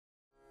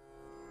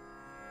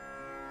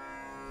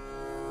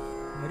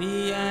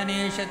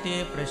त्वदीयानेष ते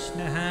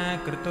प्रश्नः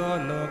कृतो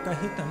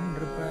लोकहितं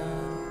नृप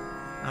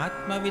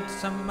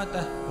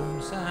आत्मवित्सम्मतः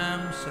पुंसां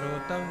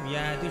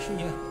श्रोतव्यादिषु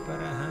यः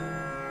परः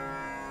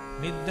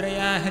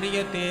निद्रया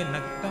ह्रियते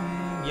नक्तं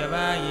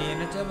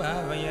यवायेन च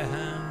वावयः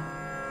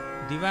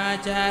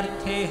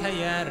दिवाचार्थे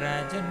हया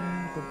राजन्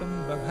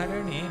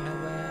कुटुम्बभरणेन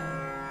वा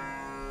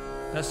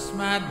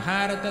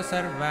तस्माद्भारत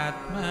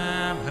सर्वात्मा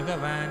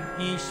भगवान्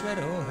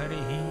ईश्वरो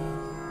हरिः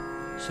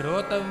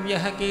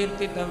श्रोतव्यः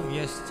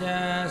कीर्तितव्यश्च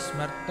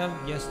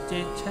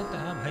स्मर्तव्यश्चेच्छता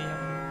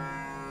भयम्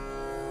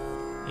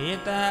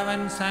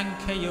एतावन्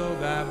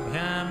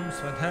साङ्ख्ययोगाभ्यां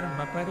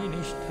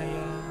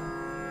स्वधर्मपरिनिष्ठया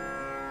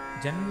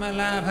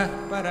जन्मलाभः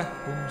परः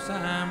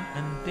पुंसाम्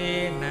अन्ते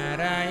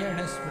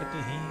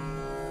नारायणस्मृतिः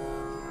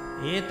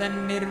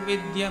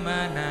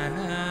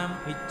एतन्निर्विद्यमानानाम्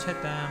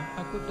इच्छताम्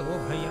अकुतो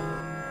भयम्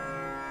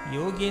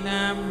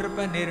योगिनां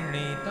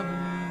नृपनिर्णीतं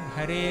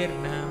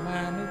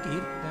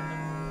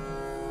हरेर्नामानुकीर्तनम्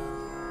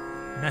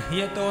न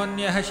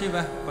ह्यतोऽन्यः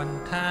शिवः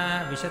पन्था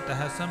विशतः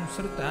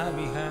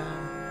संसृताविह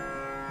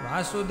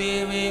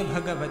वासुदेवे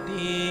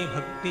भगवती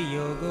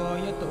भक्तियोगो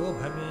यतो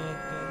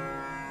भवेत्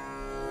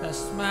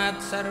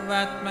तस्मात्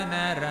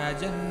सर्वात्मना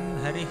राजन्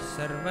हरिः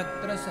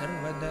सर्वत्र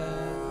सर्वदा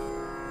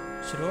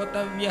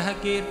श्रोतव्यः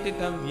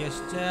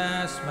कीर्तितव्यश्च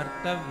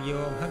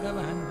स्मर्तव्यो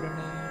भगवान्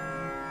वृणा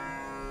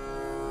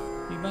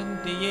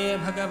पिबन्ति ये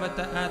भगवत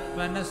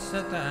आत्मनः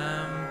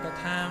सतां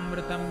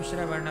कथामृतं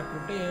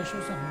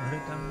श्रवणपुटेषु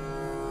संहृतं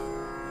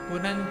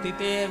पुनन्ति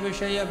ते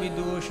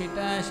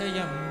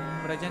विषयविदूषिताशयं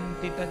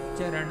व्रजन्ति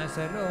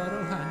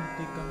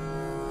तच्चरणसरोरुहान्तिकम्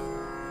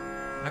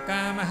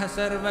अकामः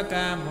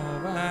सर्वकामो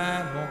वा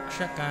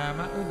मोक्षकाम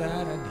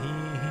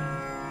उदारधीः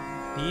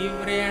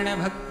तीव्रेण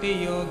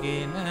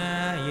भक्तियोगेन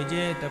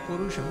यजेत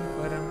पुरुषं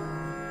परम्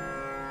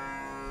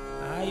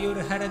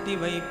आयुर्हरति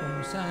वै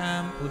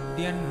पुंसाम्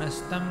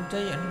उद्यन्नस्तं च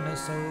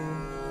यन्नसौ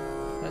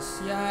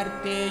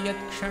तस्यार्ते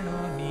यत्क्षणो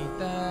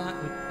नीता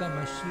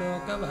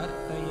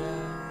उत्तमश्लोकवार्तया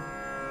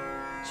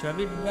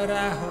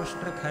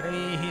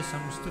श्वविड्वराहोष्ट्रखरैः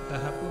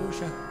संस्तुतः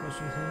पुरुषः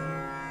पशुः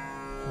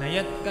न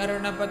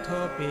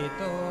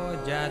यत्कर्णपथोपेतो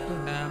जातु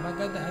नाम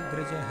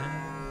गदाग्रजः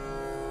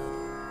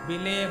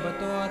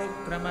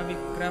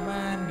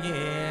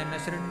विलेबतोरुक्रमविक्रमान्येन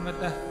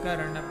शृण्वतः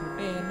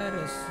कर्णपुटे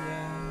नरस्य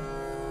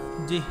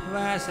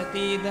जिह्वा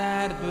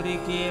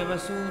सतीदार्दुरिकेव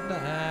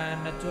सूतः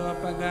न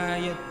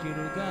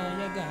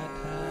चोपगायत्युरुगाय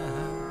गाथाः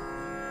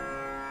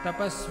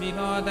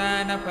तपस्विनो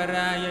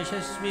दानपराय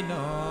यशस्विनो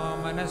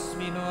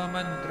मनस्विनो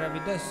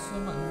मन्त्रविदः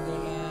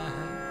सुमङ्गलाः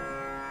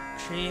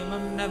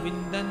क्षेमं न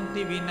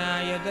विन्दन्ति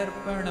विनाय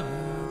दर्पणं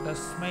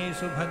तस्मै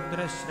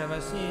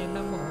सुभद्रश्रवसे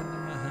नमो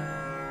नमः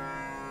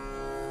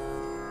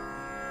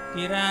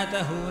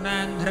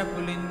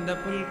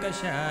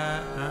किरातहूनान्ध्रपुलिन्दपुल्कषा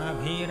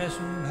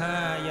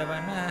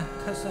आभीरशुम्भायवनाः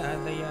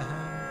खसादयः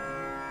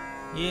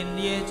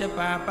येन्ये च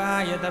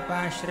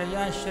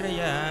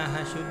पापायदपाश्रयाश्रयाः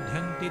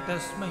शुध्यन्ति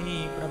तस्मै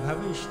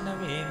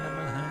प्रभविष्णवे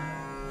नमः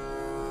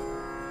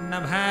न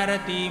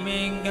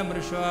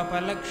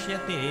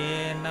भारतीमेऽङ्गमृषोपलक्ष्यते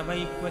न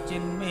वै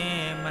क्वचिन्मे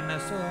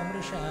मनसो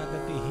मृषा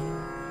गतिः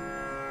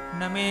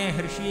न मे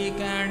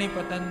हृषीकाणि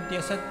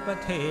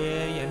पतन्त्यसत्पथे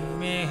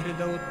यन्मे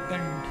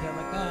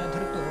हृदौत्कण्ठ्यवता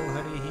धृतो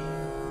हरिः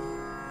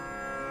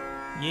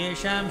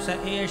येषां स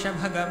एष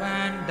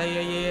भगवान्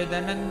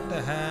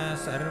दययेदनन्तः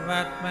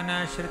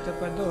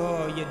सर्वात्मनाश्रितपदो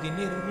यदि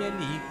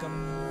निर्व्यलीकम्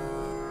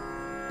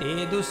ते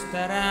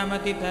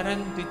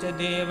दुस्तरामतितरन्ति च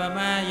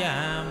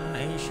देवमायां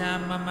नैषां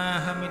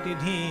ममाहमिति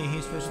धीः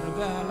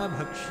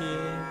स्वशृगालभक्ष्ये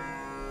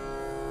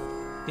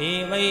ते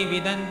वै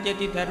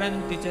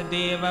विदन्त्यतितरन्ति च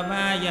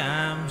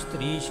देवमायां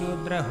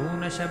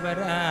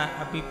स्त्रीशूद्रहूनशबरा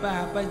अपि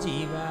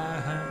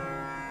पापजीवाः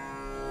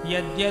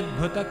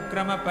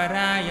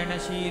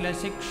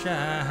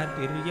यद्यद्भुतक्रमपरायणशीलशिक्षाः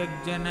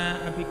तिर्यग्जना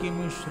अपि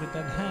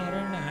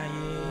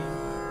किमुश्रुतधारणाये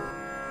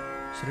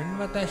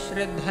शृण्वतः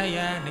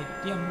श्रद्धया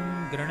नित्यं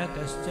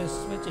गृणतश्च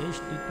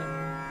स्वचेष्टितं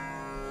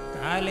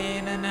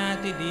कालेन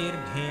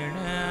नातिदीर्घेण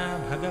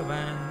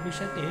भगवान्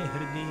विशते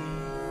हृदि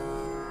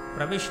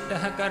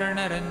प्रविष्टः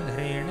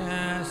कर्णरन्ध्रेण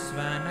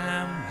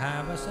स्वानां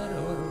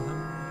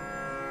भावसरोरुहं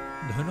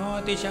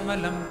धुनोति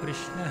शमलं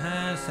कृष्णः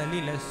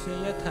सलिलस्य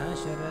यथा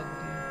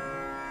शरत्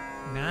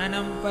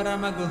ज्ञानं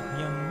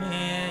परमगुह्यं मे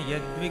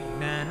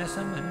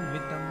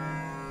यद्विज्ञानसमन्वितं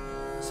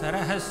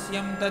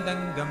सरहस्यं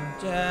तदङ्गं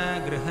च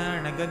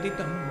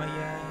गृहाणगदितं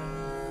मया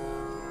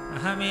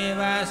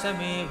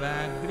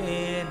अहमेवासमेवाग्रे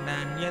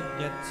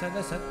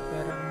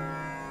नान्यद्यत्सदसत्परम्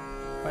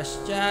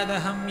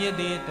पश्चादहं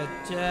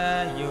यदेतच्च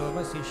यो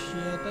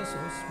वसिष्येत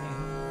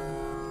सोऽस्म्यहम्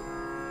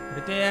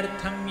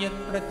ऋतेऽर्थं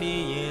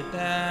यत्प्रतीयेत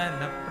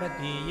न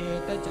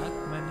प्रतीयेत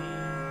चात्मनि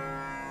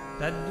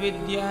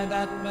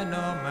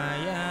तद्विद्यादात्मनो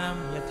मायां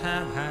यथा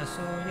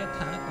भासो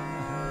यथा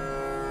तमः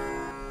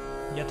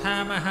यथा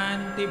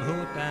महान्ति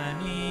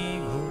भूतानि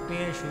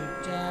भूतेषु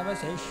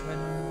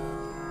चावसेष्वन्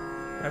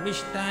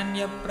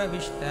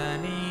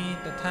प्रविष्टान्यप्रविष्टानि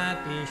तथा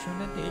तेषु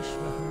न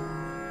तेष्वहम्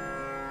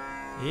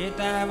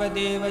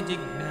एतावदेव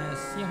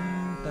जिज्ञास्यं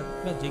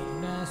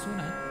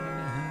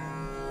तत्त्वजिज्ञासुनात्मनः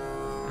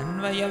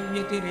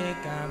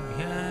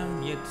अन्वयव्यतिरेकाभ्यां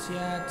यत्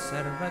स्यात्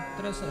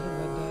सर्वत्र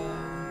सर्वदा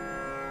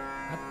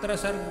अत्र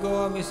सर्गो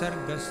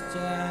विसर्गश्च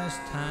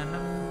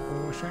स्थानं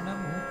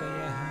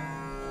पोषणमूतयः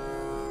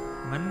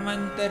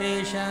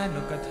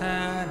मन्वन्तरेशानुकथा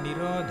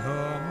निरोधो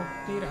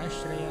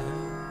मुक्तिराश्रयः